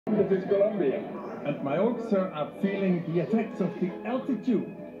this is Colombia. And my oxer are feeling the effects of the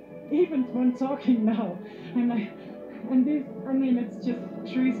altitude. Even when talking now, I'm like, and this, I mean, it's just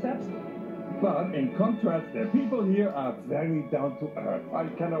 3 steps. But in contrast, the people here are very down to earth. I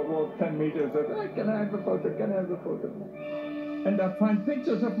cannot walk 10 meters and can I have a photo, can I have a photo? And I find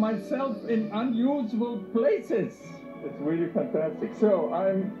pictures of myself in unusual places. It's really fantastic. So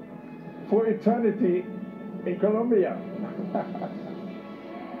I'm for eternity in Colombia.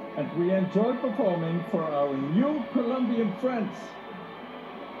 And we enjoy performing for our new Colombian friends.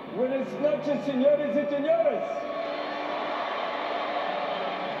 Buenas noches, señores y señores.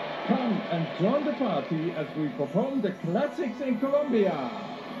 Come and join the party as we perform the classics in Colombia.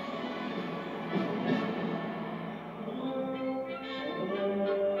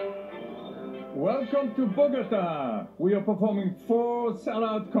 Welcome to Bogota. We are performing 4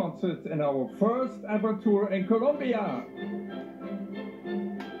 sellout concerts in our first ever tour in Colombia.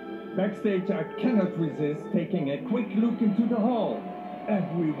 Backstage, I cannot resist taking a quick look into the hall.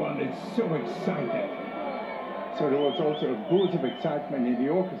 Everyone is so excited. So there was also a boost of excitement in the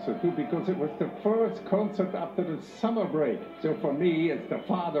orchestra too, because it was the first concert after the summer break. So for me, as the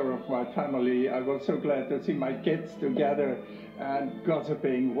father of my family, I was so glad to see my kids together and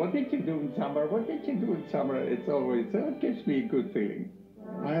gossiping. What did you do in summer? What did you do in summer? It's always, it gives me a good feeling.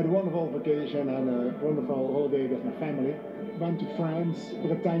 I had a wonderful vacation and a wonderful holiday with my family. Went to France,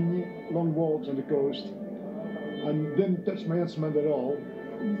 Bretagne, long walks on the coast, and didn't touch my instrument at all.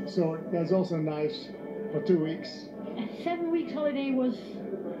 So that's also nice for 2 weeks. A 7 weeks holiday was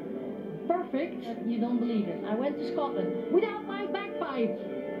perfect. You don't believe it. I went to Scotland without my bagpipe.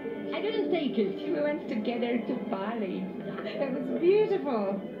 I didn't take it. We went together to Bali. It was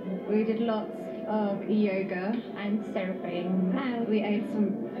beautiful. We did lots of yoga and surfing, and we ate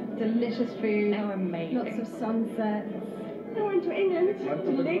some delicious food. Oh, amazing. Lots of sunsets. I went to England,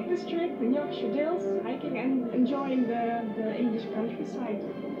 to the Lake District, the Yorkshire Dales, hiking and enjoying the English countryside.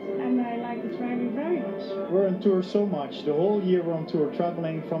 And I like the traveling very much. We're on tour so much. The whole year we're on tour,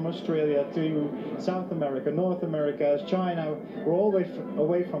 traveling from Australia to South America, North America, China. We're always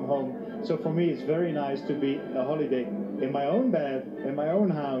away from home. So for me it's very nice to be a holiday in my own bed, in my own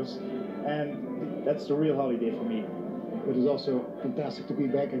house. And that's the real holiday for me. It is also fantastic to be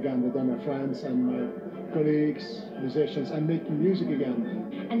back again with my friends and my colleagues, musicians, and making music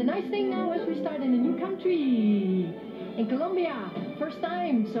again. And the nice thing now is we start in a new country, in Colombia, first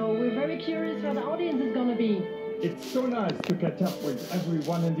time. So we're very curious how the audience is going to be. It's so nice to catch up with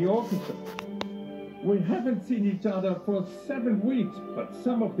everyone in the orchestra. We haven't seen each other for 7 weeks, but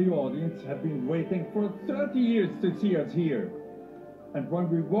some of the audience have been waiting for 30 years to see us here. And when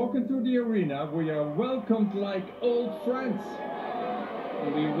we walk into the arena, we are welcomed like old friends.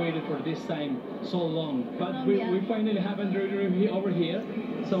 We waited for this time so long, but we finally have André Rieu over here,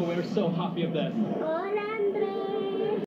 so we're so happy of that. Hola.